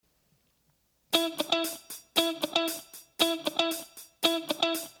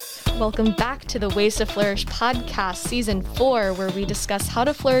Welcome back to the Ways to Flourish podcast, season 4, where we discuss how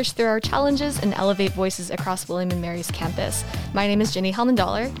to flourish through our challenges and elevate voices across William & Mary's campus. My name is Ginny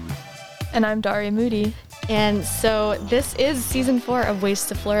Helmendaler. And I'm Daria Moody. And so this is season 4 of Ways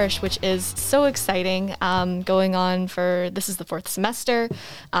to Flourish, which is so exciting, going on this is the 4th semester,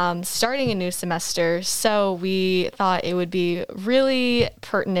 starting a new semester. So we thought it would be really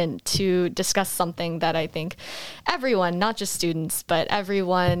pertinent to discuss something that I think everyone, not just students, but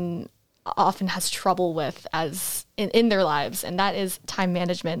everyone often has trouble with as in their lives, and that is time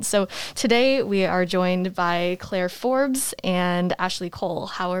management. So today we are joined by Claire Forbes and Ashley Cole.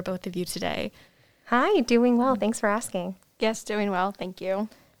 How are both of you today? Hi, doing well. Thanks for asking. Yes, doing well. Thank you.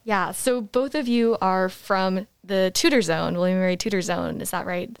 Yeah, so both of you are from the Tutor Zone, William & Mary Tutor Zone. Is that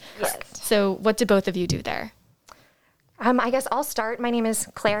right? Yes. So what do both of you do there? I guess I'll start. My name is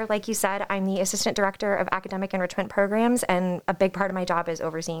Claire. Like you said, I'm the Assistant Director of Academic Enrichment Programs, and a big part of my job is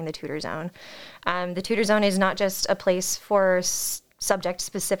overseeing the Tutor Zone. The Tutor Zone is not just a place for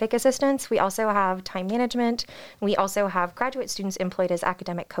subject-specific assistance. We also have time management. We also have graduate students employed as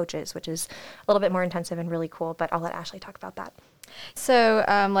academic coaches, which is a little bit more intensive and really cool, but I'll let Ashley talk about that. So,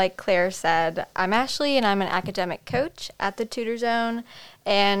 like Claire said, I'm Ashley, and I'm an academic coach at the Tutor Zone.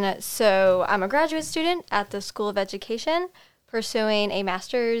 And so I'm a graduate student at the School of Education, pursuing a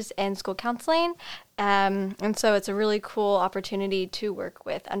master's in school counseling. And so it's a really cool opportunity to work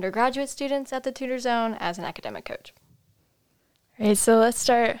with undergraduate students at the Tutor Zone as an academic coach. All right, so let's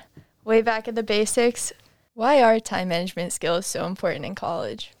start way back at the basics. Why are time management skills so important in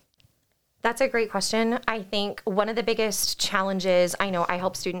college? That's a great question. I think one of the biggest challenges I know I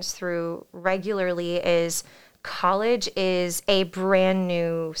help students through regularly is college is a brand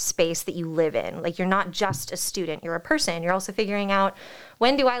new space that you live in. Like, you're not just a student, you're a person. You're also figuring out,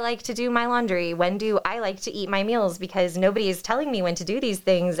 when do I like to do my laundry? When do I like to eat my meals? Because nobody is telling me when to do these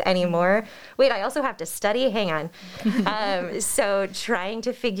things anymore. Wait, I also have to study? Hang on. So trying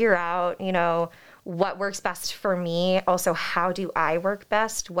to figure out, what works best for me. Also, how do I work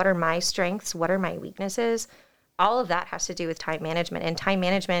best? What are my strengths? What are my weaknesses? All of that has to do with time management. And time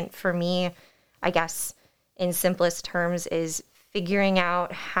management for me, I guess, in simplest terms, is figuring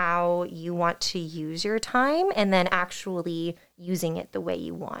out how you want to use your time and then actually using it the way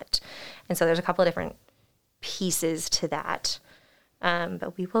you want. And so there's a couple of different pieces to that.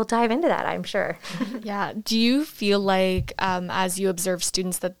 But we will dive into that, I'm sure. Yeah. Do you feel like, as you observe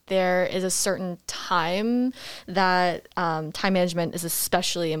students, that there is a certain time that time management is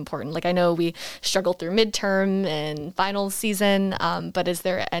especially important? Like, I know we struggle through midterm and final season, but is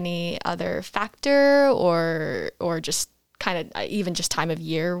there any other factor or just kind of even just time of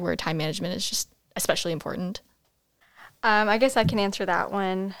year where time management is just especially important? I guess I can answer that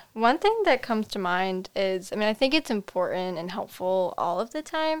one. One thing that comes to mind is, I think it's important and helpful all of the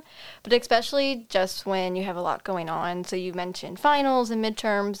time, but especially just when you have a lot going on. So you mentioned finals and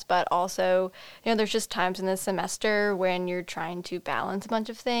midterms, but also, there's just times in the semester when you're trying to balance a bunch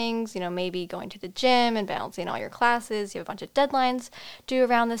of things, maybe going to the gym and balancing all your classes. You have a bunch of deadlines due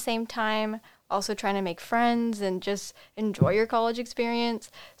around the same time. Also trying to make friends and just enjoy your college experience.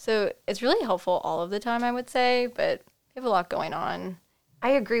 So it's really helpful all of the time, I would say, but you have a lot going on. I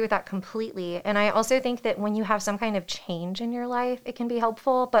agree with that completely. And I also think that when you have some kind of change in your life, it can be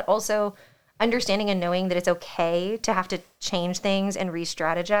helpful, but also understanding and knowing that it's okay to have to change things and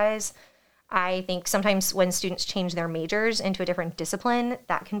re-strategize. I think sometimes when students change their majors into a different discipline,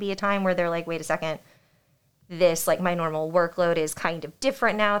 that can be a time where they're like, wait a second, this, like, my normal workload is kind of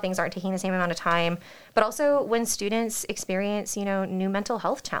different now. Things aren't taking the same amount of time. But also when students experience, new mental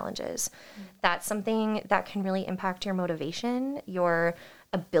health challenges, that's something that can really impact your motivation, your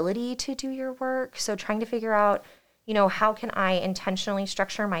ability to do your work. So trying to figure out, how can I intentionally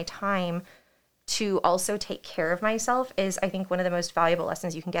structure my time to also take care of myself is, I think, one of the most valuable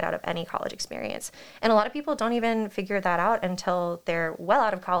lessons you can get out of any college experience. And a lot of people don't even figure that out until they're well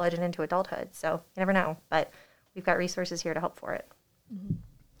out of college and into adulthood. So you never know, but we've got resources here to help for it. Mm-hmm.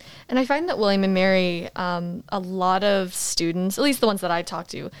 And I find that William & Mary, a lot of students, at least the ones that I've talked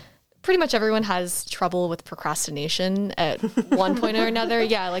to, pretty much everyone has trouble with procrastination at one point or another.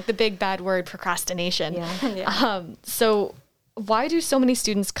 Yeah, like the big bad word, procrastination. Yeah. So why do so many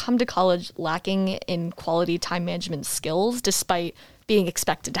students come to college lacking in quality time management skills despite being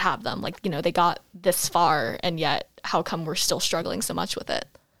expected to have them? Like, they got this far, and yet how come we're still struggling so much with it?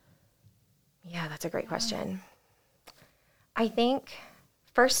 Yeah, that's a great question. I think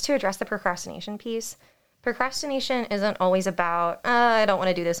first, to address the procrastination piece, procrastination isn't always about, I don't want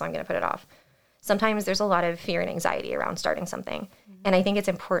to do this, so I'm going to put it off. Sometimes there's a lot of fear and anxiety around starting something. Mm-hmm. And I think it's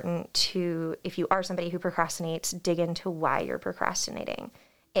important to, if you are somebody who procrastinates, dig into why you're procrastinating.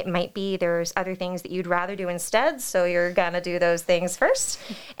 It might be there's other things that you'd rather do instead, so you're going to do those things first.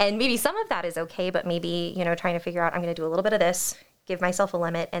 And maybe some of that is okay, but maybe, trying to figure out, I'm going to do a little bit of this, give myself a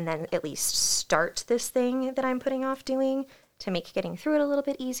limit, and then at least start this thing that I'm putting off doing to make getting through it a little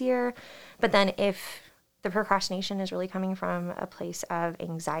bit easier. But then if the procrastination is really coming from a place of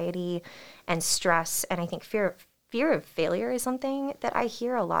anxiety and stress, and I think fear of failure is something that I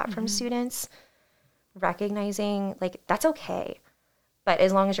hear a lot from students, recognizing like that's okay. But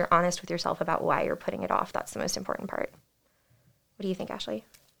as long as you're honest with yourself about why you're putting it off, that's the most important part. What do you think, Ashley?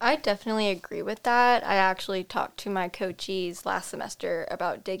 I definitely agree with that. I actually talked to my coachees last semester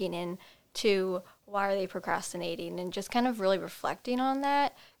about digging into why are they procrastinating and just kind of really reflecting on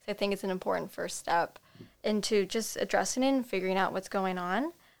that. So I think it's an important first step into just addressing it and figuring out what's going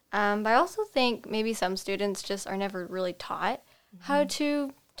on. But I also think maybe some students just are never really taught how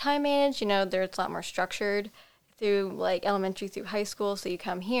to time manage. There's a lot more structured through like elementary through high school. So you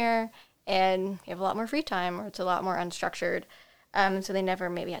come here and you have a lot more free time, or it's a lot more unstructured. So they never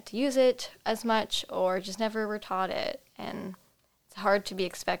maybe had to use it as much, or just never were taught it. And it's hard to be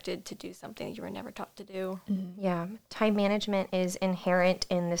expected to do something that you were never taught to do. Yeah. Time management is inherent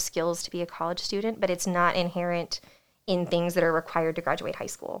in the skills to be a college student, but it's not inherent in things that are required to graduate high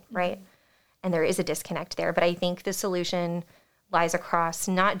school, right? And there is a disconnect there. But I think the solution lies across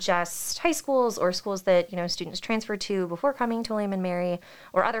not just high schools or schools that, students transfer to before coming to William & Mary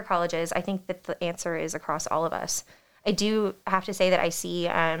or other colleges. I think that the answer is across all of us. I do have to say that I see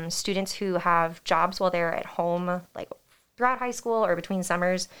students who have jobs while they're at home, like throughout high school or between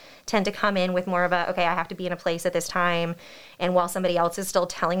summers, tend to come in with more of okay, I have to be in a place at this time. And while somebody else is still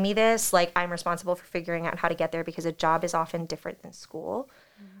telling me this, like I'm responsible for figuring out how to get there because a job is often different than school.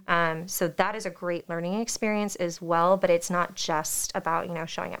 So that is a great learning experience as well, but it's not just about,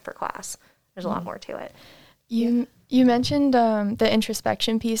 showing up for class. There's a lot more to it. You mentioned the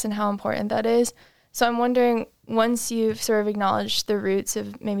introspection piece and how important that is. So I'm wondering, once you've sort of acknowledged the roots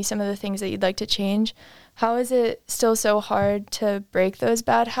of maybe some of the things that you'd like to change, how is it still so hard to break those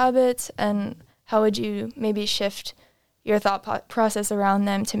bad habits? And how would you maybe shift your thought process around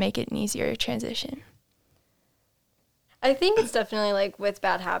them to make it an easier transition? I think it's definitely like with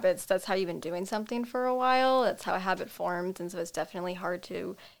bad habits, that's how you've been doing something for a while. That's how a habit forms. And so it's definitely hard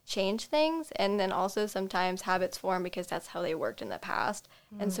to change things. And then also sometimes habits form because that's how they worked in the past.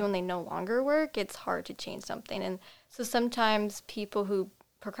 And so when they no longer work, it's hard to change something. And so sometimes people who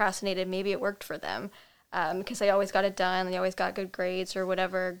procrastinated, maybe it worked for them because they always got it done. They always got good grades or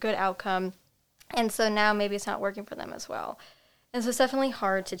whatever, good outcome. And so now maybe it's not working for them as well. And so it's definitely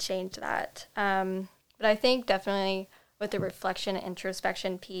hard to change that. But I think definitely with the reflection and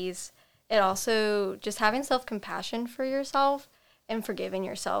introspection piece, it also just having self-compassion for yourself and forgiving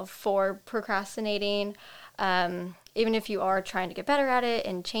yourself for procrastinating, even if you are trying to get better at it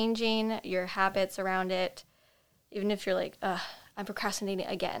and changing your habits around it, even if you're like, I'm procrastinating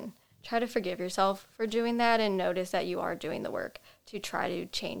again, try to forgive yourself for doing that and notice that you are doing the work to try to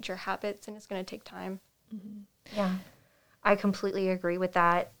change your habits, and it's going to take time. Yeah. I completely agree with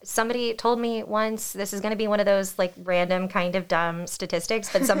that. Somebody told me once, this is going to be one of those like random kind of dumb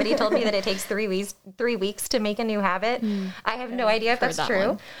statistics, but somebody told me that it takes 3 weeks to make a new habit. I have no idea if that's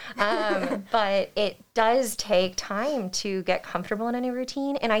true. But it does take time to get comfortable in a new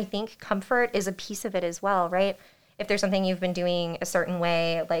routine. And I think comfort is a piece of it as well, right? If there's something you've been doing a certain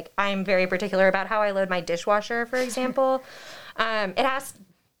way, like I'm very particular about how I load my dishwasher, for example.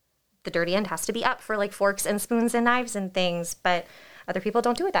 The dirty end has to be up for like forks and spoons and knives and things, but other people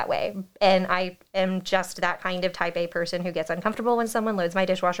don't do it that way. And I am just that kind of type A person who gets uncomfortable when someone loads my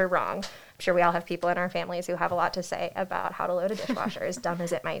dishwasher wrong. I'm sure we all have people in our families who have a lot to say about how to load a dishwasher, as dumb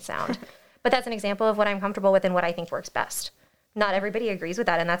as it might sound. But that's an example of what I'm comfortable with and what I think works best. Not everybody agrees with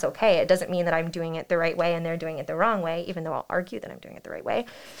that, and that's okay. It doesn't mean that I'm doing it the right way and they're doing it the wrong way, even though I'll argue that I'm doing it the right way.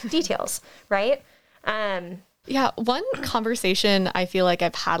 Details, right? Yeah, one conversation I feel like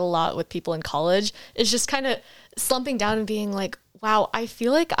I've had a lot with people in college is just kind of slumping down and being like, wow, I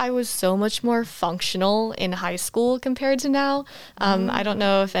feel like I was so much more functional in high school compared to now. I don't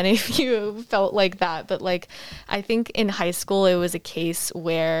know if any of you felt like that, but like I think in high school it was a case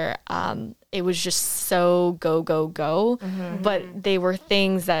where it was just so go, go, go. But they were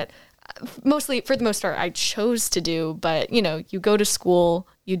things that mostly, for the most part, I chose to do. But, you go to school,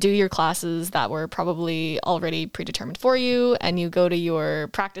 you do your classes that were probably already predetermined for you, and you go to your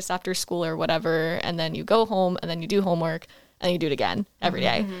practice after school or whatever, and then you go home and then you do homework, and you do it again every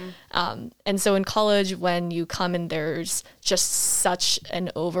day. And so in college, when you come and there's just such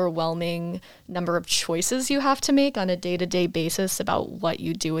an overwhelming number of choices you have to make on a day-to-day basis about what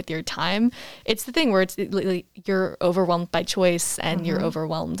you do with your time, it's the thing where you're overwhelmed by choice and you're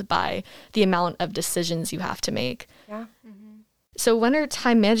overwhelmed by the amount of decisions you have to make. Yeah. So when are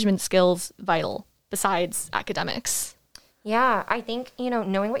time management skills vital besides academics? Yeah, I think,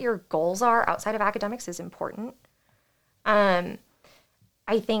 knowing what your goals are outside of academics is important.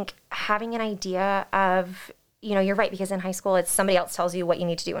 I think having an idea of, you're right, because in high school, it's somebody else tells you what you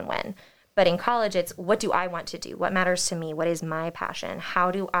need to do and when. But in college, it's what do I want to do? What matters to me? What is my passion?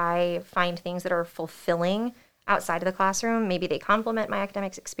 How do I find things that are fulfilling outside of the classroom? Maybe they complement my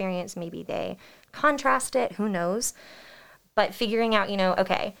academics experience. Maybe they contrast it. Who knows? But figuring out,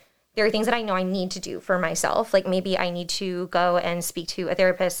 okay, there are things that I know I need to do for myself. Like maybe I need to go and speak to a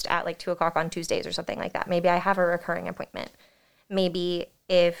therapist at like 2:00 on Tuesdays or something like that. Maybe I have a recurring appointment. Maybe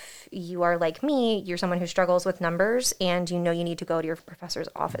if you are like me, you're someone who struggles with numbers and you need to go to your professor's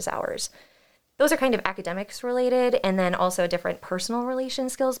office hours. Those are kind of academics related and then also different personal relation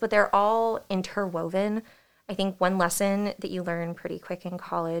skills, but they're all interwoven. I think one lesson that you learn pretty quick in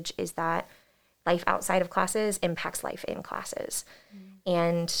college is that life outside of classes impacts life in classes.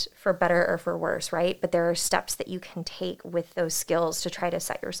 And for better or for worse, right? But there are steps that you can take with those skills to try to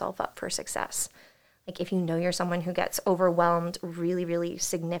set yourself up for success. Like if you're someone who gets overwhelmed really, really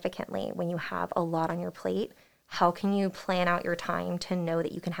significantly when you have a lot on your plate, how can you plan out your time to know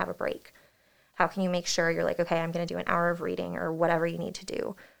that you can have a break? How can you make sure you're like, okay, I'm going to do an hour of reading or whatever you need to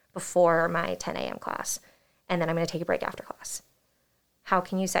do before my 10 a.m. class, and then I'm going to take a break after class? How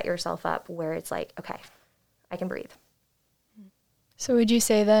can you set yourself up where it's like, okay, I can breathe? So would you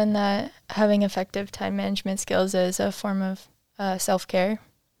say then that having effective time management skills is a form of self-care?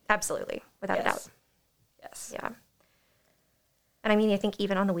 Absolutely, without a doubt. Yes. Yeah. And I think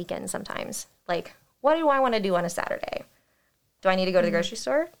even on the weekends sometimes, like, what do I want to do on a Saturday? Do I need to go to the grocery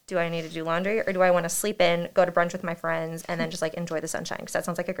store? Do I need to do laundry? Or do I want to sleep in, go to brunch with my friends, and then just like enjoy the sunshine? Because that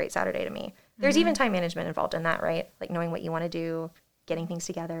sounds like a great Saturday to me. There's even time management involved in that, right? Like knowing what you want to do, getting things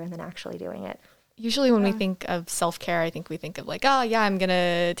together, and then actually doing it. Usually when we think of self-care, I think we think of like, oh yeah, I'm going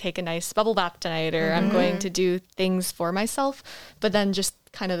to take a nice bubble bath tonight, or I'm going to do things for myself. But then just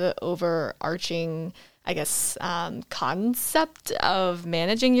kind of the overarching, I guess, concept of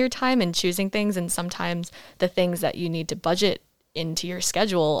managing your time and choosing things. And sometimes the things that you need to budget into your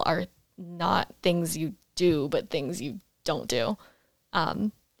schedule are not things you do, but things you don't do.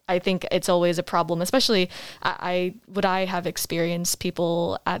 I think it's always a problem, especially I have experienced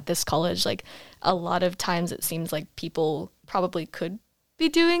people at this college, like a lot of times it seems like people probably could be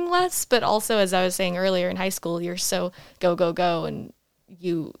doing less, but also, as I was saying earlier, in high school, you're so go, go, go, and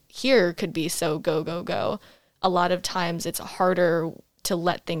you here could be so go, go, go. A lot of times it's harder to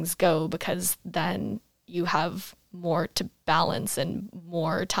let things go because then you have more to balance and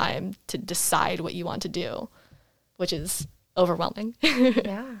more time to decide what you want to do, which is overwhelming.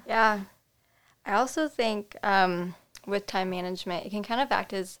 Yeah. I also think with time management, it can kind of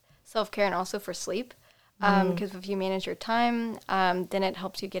act as self-care and also for sleep. Because if you manage your time, then it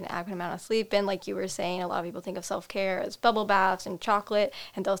helps you get an adequate amount of sleep. And like you were saying, a lot of people think of self-care as bubble baths and chocolate,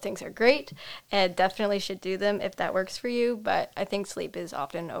 and those things are great and definitely should do them if that works for you. But I think sleep is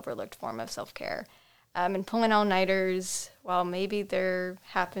often an overlooked form of self-care. And pulling all-nighters, while maybe there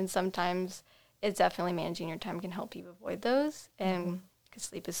happens sometimes, it's definitely managing your time can help you avoid those. And because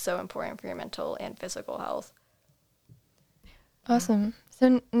sleep is so important for your mental and physical health. Awesome.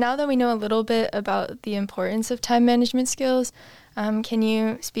 So now that we know a little bit about the importance of time management skills, can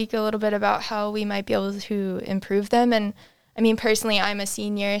you speak a little bit about how we might be able to improve them? And I mean, personally, I'm a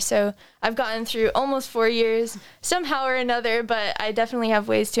senior, so I've gotten through almost 4 years somehow or another, but I definitely have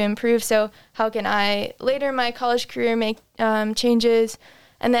ways to improve. So how can I later in my college career make changes?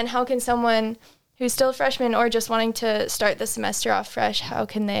 And then how can someone who's still a freshman or just wanting to start the semester off fresh, how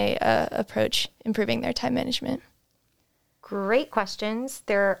can they approach improving their time management? Great questions.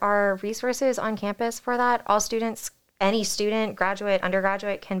 There are resources on campus for that. All students, any student, graduate,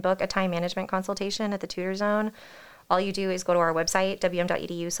 undergraduate, can book a time management consultation at the Tutor Zone. All you do is go to our website,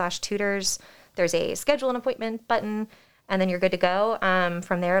 wm.edu/tutors. There's a schedule an appointment button, and then you're good to go.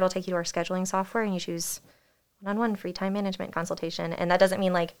 From there, it'll take you to our scheduling software, and you choose one-on-one free time management consultation. And that doesn't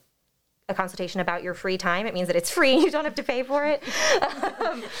mean like a consultation about your free time. It means that it's free. You don't have to pay for it.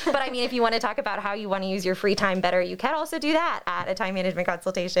 But I mean, if you want to talk about how you want to use your free time better, you can also do that at a time management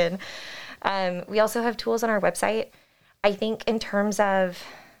consultation. We also have tools on our website. I think in terms of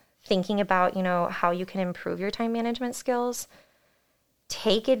thinking about, how you can improve your time management skills,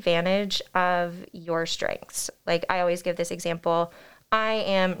 take advantage of your strengths. Like I always give this example. I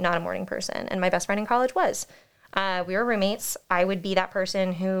am not a morning person, and my best friend in college was. We were roommates. I would be that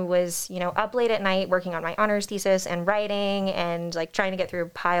person who was, up late at night working on my honors thesis and writing and like trying to get through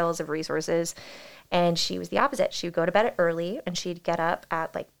piles of resources. And she was the opposite. She would go to bed early and she'd get up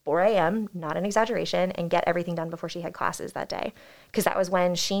at like 4 a.m., not an exaggeration, and get everything done before she had classes that day. Because that was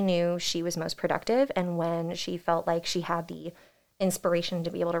when she knew she was most productive and when she felt like she had the inspiration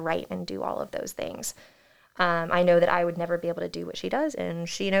to be able to write and do all of those things. I know that I would never be able to do what she does, and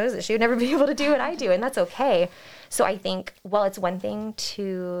she knows that she would never be able to do what I do, and that's okay. So I think, while it's one thing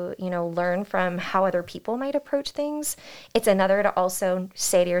to, learn from how other people might approach things, it's another to also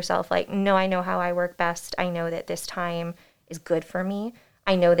say to yourself, like, no, I know how I work best. I know that this time is good for me.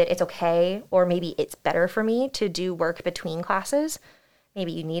 I know that it's okay, or maybe it's better for me to do work between classes.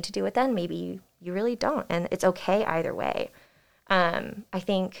 Maybe you need to do it then. Maybe you really don't, and it's okay either way. I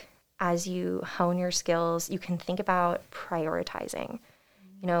think as you hone your skills, you can think about prioritizing.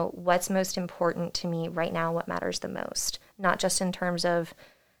 What's most important to me right now, what matters the most, not just in terms of,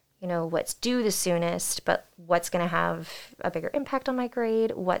 what's due the soonest, but what's going to have a bigger impact on my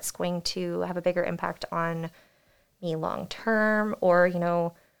grade, what's going to have a bigger impact on me long term, or,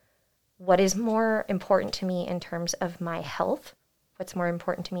 what is more important to me in terms of my health, what's more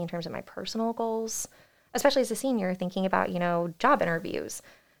important to me in terms of my personal goals, especially as a senior, thinking about, job interviews.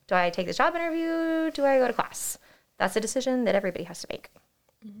 Do I take this job interview? Do I go to class? That's a decision that everybody has to make.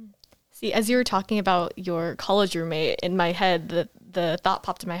 See, as you were talking about your college roommate, in my head, the thought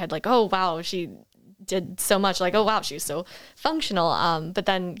popped in my head, like, oh, wow, she did so much. Like, oh, wow, she's so functional. But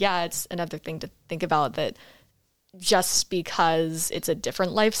then, yeah, it's another thing to think about, that just because it's a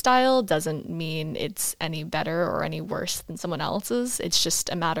different lifestyle doesn't mean it's any better or any worse than someone else's. It's just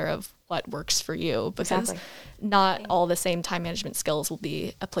a matter of what works for you, because not all the same time management skills will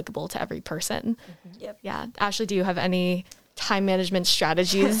be applicable to every person. Yep. Yeah. Ashley, do you have any time management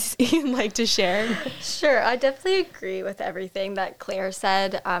strategies you'd like to share? Sure. I definitely agree with everything that Claire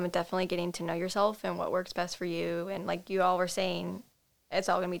said. Definitely getting to know yourself and what works best for you. And like you all were saying, it's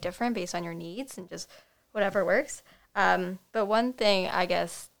all going to be different based on your needs and just whatever works. But one thing I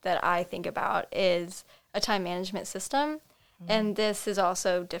guess that I think about is a time management system. And this is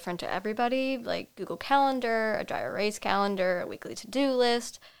also different to everybody, like Google Calendar, a dry erase calendar, a weekly to-do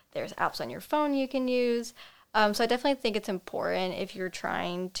list. There's apps on your phone you can use. So I definitely think it's important if you're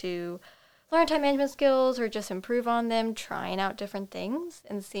trying to learn time management skills or just improve on them, trying out different things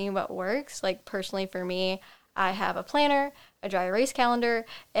and seeing what works. Like personally for me, I have a planner, a dry erase calendar,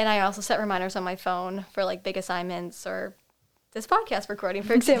 and I also set reminders on my phone for like big assignments or this podcast recording,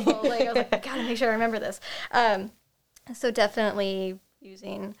 for example. Like I was like, I gotta make sure I remember this. So definitely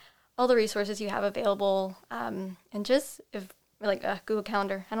using all the resources you have available, and just if like Google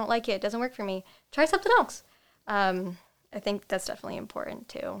Calendar, I don't like it, doesn't work for me, try something else. I think that's definitely important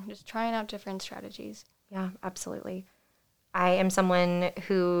too, just trying out different strategies. Yeah, absolutely. I am someone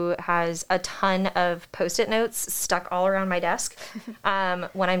who has a ton of Post-it notes stuck all around my desk.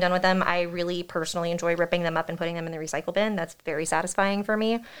 When I'm done with them, I really personally enjoy ripping them up and putting them in the recycle bin. That's very satisfying for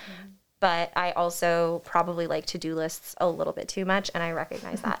me. Mm-hmm. But I also probably like to-do lists a little bit too much, and I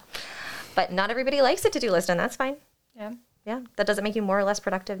recognize that. But not everybody likes a to-do list, and that's fine. Yeah. Yeah, that doesn't make you more or less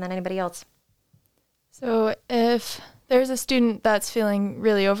productive than anybody else. So if there's a student that's feeling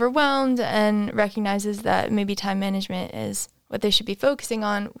really overwhelmed and recognizes that maybe time management is what they should be focusing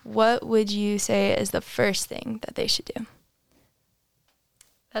on, what would you say is the first thing that they should do?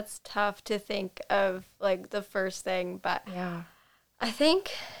 That's tough to think of, like, the first thing, but yeah, I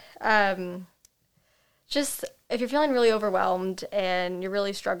think just if you're feeling really overwhelmed and you're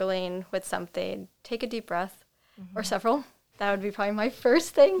really struggling with something, take a deep breath or several. That would be probably my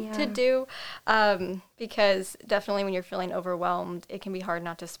first thing to do, because definitely when you're feeling overwhelmed, it can be hard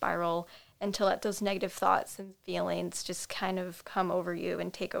not to spiral and to let those negative thoughts and feelings just kind of come over you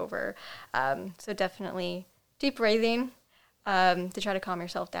and take over. So definitely deep breathing to try to calm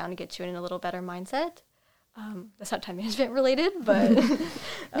yourself down and get you in a little better mindset. That's not time management related, but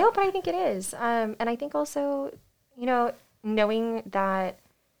no, but I think it is. And I think also, knowing that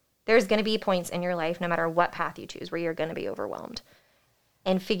there's going to be points in your life, no matter what path you choose, where you're going to be overwhelmed.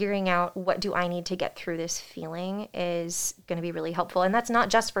 And figuring out what do I need to get through this feeling is going to be really helpful. And that's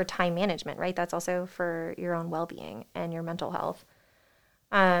not just for time management, right? That's also for your own well-being and your mental health.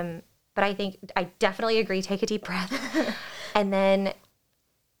 But I think I definitely agree. Take a deep breath and then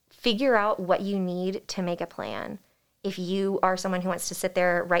figure out what you need to make a plan. If you are someone who wants to sit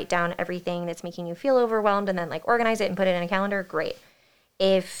there, write down everything that's making you feel overwhelmed and then like organize it and put it in a calendar, great.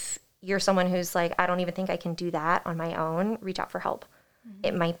 If you're someone who's like, I don't even think I can do that on my own, reach out for help.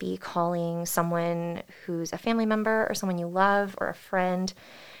 It might be calling someone who's a family member or someone you love or a friend.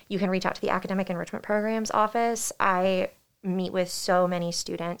 You can reach out to the Academic Enrichment Programs office. I meet with so many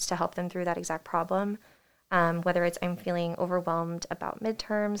students to help them through that exact problem. Whether it's I'm feeling overwhelmed about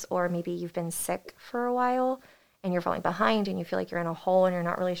midterms, or maybe you've been sick for a while and you're falling behind and you feel like you're in a hole and you're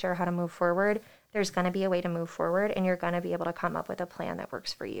not really sure how to move forward. There's going to be a way to move forward, and you're going to be able to come up with a plan that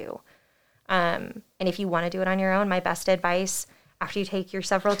works for you. And if you want to do it on your own, my best advice, after you take your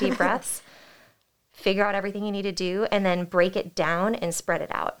several deep breaths, figure out everything you need to do and then break it down and spread it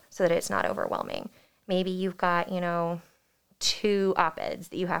out so that it's not overwhelming. Maybe you've got, 2 op-eds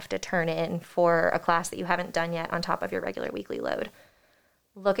that you have to turn in for a class that you haven't done yet on top of your regular weekly load.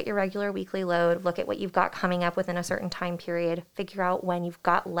 Look at your regular weekly load, look at what you've got coming up within a certain time period, figure out when you've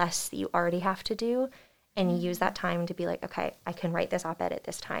got less that you already have to do, and use that time to be like, okay, I can write this op-ed at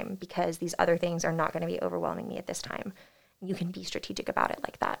this time because these other things are not going to be overwhelming me at this time. You can be strategic about it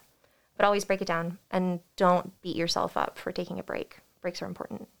like that. But always break it down, and don't beat yourself up for taking a break. Breaks are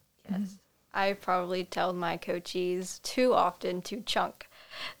important. Yes. I probably tell my coachees too often to chunk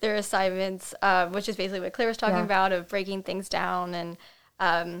their assignments, which is basically what Claire was talking about, of breaking things down. And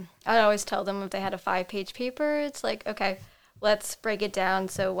I'd always tell them if they had a 5-page paper, it's like, okay, let's break it down.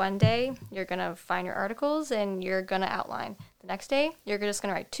 So one day you're going to find your articles and you're going to outline. The next day, you're just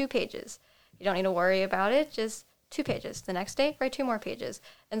going to write 2 pages. You don't need to worry about it, just 2 pages. The next day, write 2 more pages.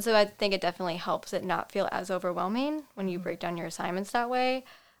 And so I think it definitely helps it not feel as overwhelming when you break down your assignments that way,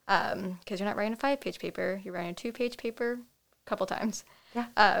 because you're not writing a 5-page paper. You're writing a 2-page paper a couple times.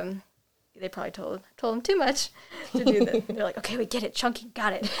 Yeah. They probably told them too much to do that. They're like, okay, we get it, chunking,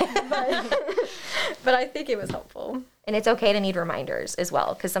 got it. But I think it was helpful. And it's okay to need reminders as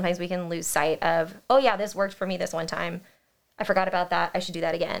well, because sometimes we can lose sight of, oh yeah, this worked for me this one time. I forgot about that. I should do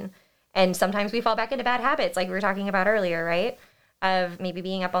that again. And sometimes we fall back into bad habits, like we were talking about earlier, right? Of maybe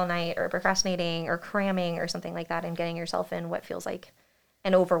being up all night or procrastinating or cramming or something like that, and getting yourself in what feels like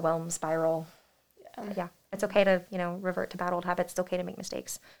an overwhelm spiral. Yeah. It's okay to, revert to bad old habits. It's okay to make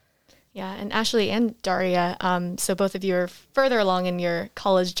mistakes. Yeah, and Ashley and Daria, so both of you are further along in your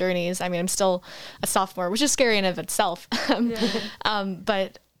college journeys. I mean, I'm still a sophomore, which is scary in of itself.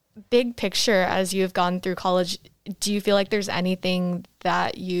 But big picture, as you've gone through college, do you feel like there's anything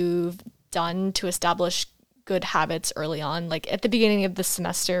that you've done to establish good habits early on? Like at the beginning of the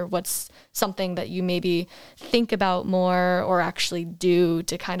semester, what's something that you maybe think about more or actually do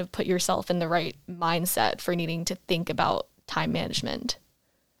to kind of put yourself in the right mindset for needing to think about time management?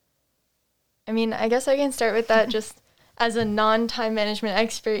 I mean, I guess I can start with that just as a non-time management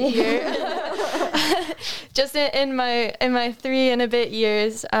expert here. Just in my 3 and a bit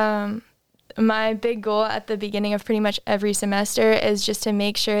years, my big goal at the beginning of pretty much every semester is just to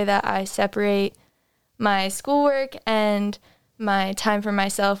make sure that I separate my schoolwork and my time for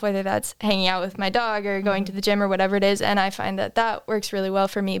myself, whether that's hanging out with my dog or going to the gym or whatever it is. And I find that works really well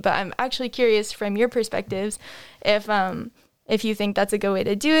for me. But I'm actually curious from your perspectives if you think that's a good way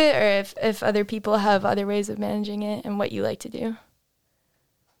to do it, or if other people have other ways of managing it and what you like to do.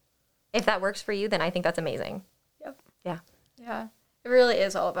 If that works for you, then I think that's amazing. Yep. Yeah. Yeah. It really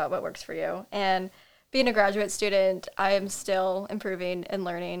is all about what works for you. And being a graduate student, I am still improving and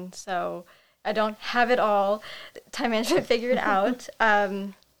learning. So I don't have it all time management figured out.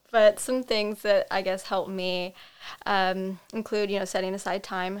 But some things that I guess help me include, setting aside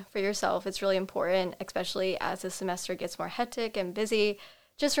time for yourself. It's really important, especially as the semester gets more hectic and busy.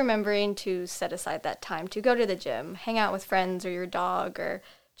 Just remembering to set aside that time to go to the gym, hang out with friends or your dog, or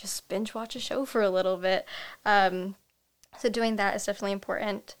just binge watch a show for a little bit. So doing that is definitely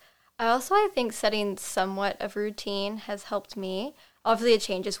important. I think setting somewhat of routine has helped me. Obviously, it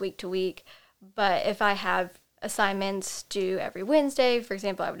changes week to week, but if I have assignments due every Wednesday, for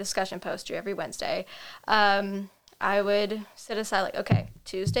example, I have a discussion post due every Wednesday, I would set aside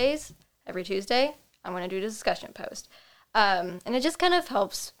every Tuesday, I'm going to do a discussion post. And it just kind of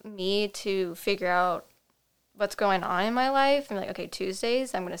helps me to figure out what's going on in my life. I'm like, okay,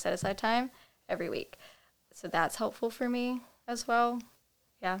 Tuesdays, I'm going to set aside time every week. So that's helpful for me as well.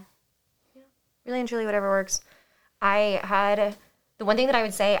 Yeah. Really and truly, whatever works. The one thing that I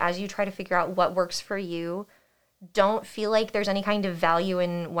would say as you try to figure out what works for you, don't feel like there's any kind of value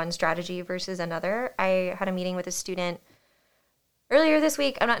in one strategy versus another. I had a meeting with a student earlier this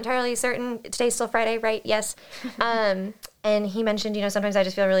week. I'm not entirely certain. Today's still Friday, right? Yes. And he mentioned, sometimes I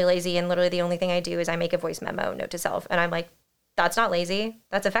just feel really lazy, and literally the only thing I do is I make a voice memo, note to self. And I'm like, that's not lazy.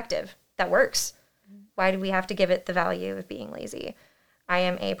 That's effective. That works. Why do we have to give it the value of being lazy? I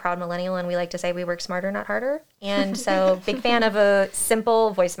am a proud millennial, and we like to say we work smarter, not harder. And so big fan of a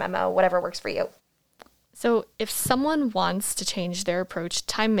simple voice memo, whatever works for you. So if someone wants to change their approach to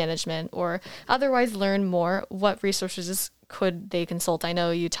time management or otherwise learn more, what resources could they consult? I know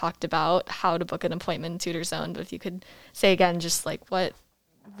you talked about how to book an appointment in Tutor Zone, but if you could say again, just like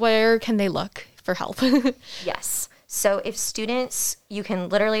where can they look for help? Yes. So if students, you can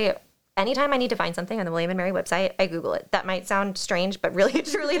literally, anytime I need to find something on the William & Mary website, I Google it. That might sound strange, but really,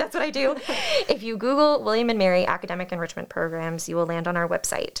 truly, that's what I do. If you Google William & Mary Academic Enrichment Programs, you will land on our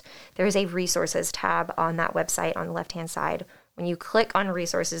website. There is a resources tab on that website on the left-hand side. When you click on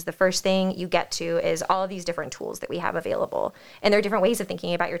resources, the first thing you get to is all of these different tools that we have available. And there are different ways of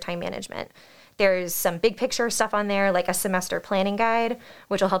thinking about your time management. There's some big picture stuff on there, like a semester planning guide,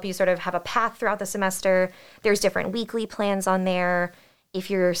 which will help you sort of have a path throughout the semester. There's different weekly plans on there. If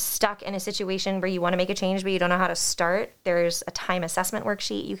you're stuck in a situation where you want to make a change but you don't know how to start, there's a time assessment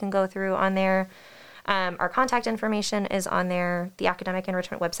worksheet you can go through on there. Our contact information is on there. The Academic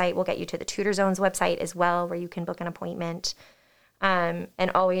Enrichment website will get you to the Tutor Zone's website as well, where you can book an appointment. And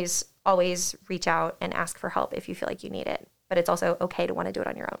always reach out and ask for help if you feel like you need it. But it's also okay to want to do it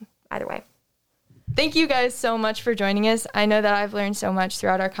on your own, either way. Thank you guys so much for joining us. I know that I've learned so much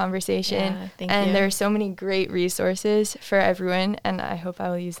throughout our conversation. Yeah, thank and you. there are so many great resources for everyone, and I hope I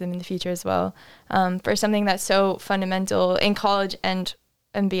will use them in the future as well, for something that's so fundamental in college and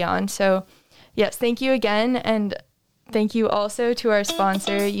beyond. So yes, thank you again, and thank you also to our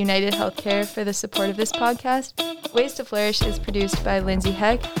sponsor, United Healthcare, for the support of this podcast. Ways to Flourish is produced by Lindsay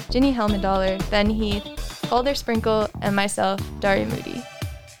Heck, Ginny Helmendaler, Ben Heath, Calder Sprinkle, and myself, Daria Moody.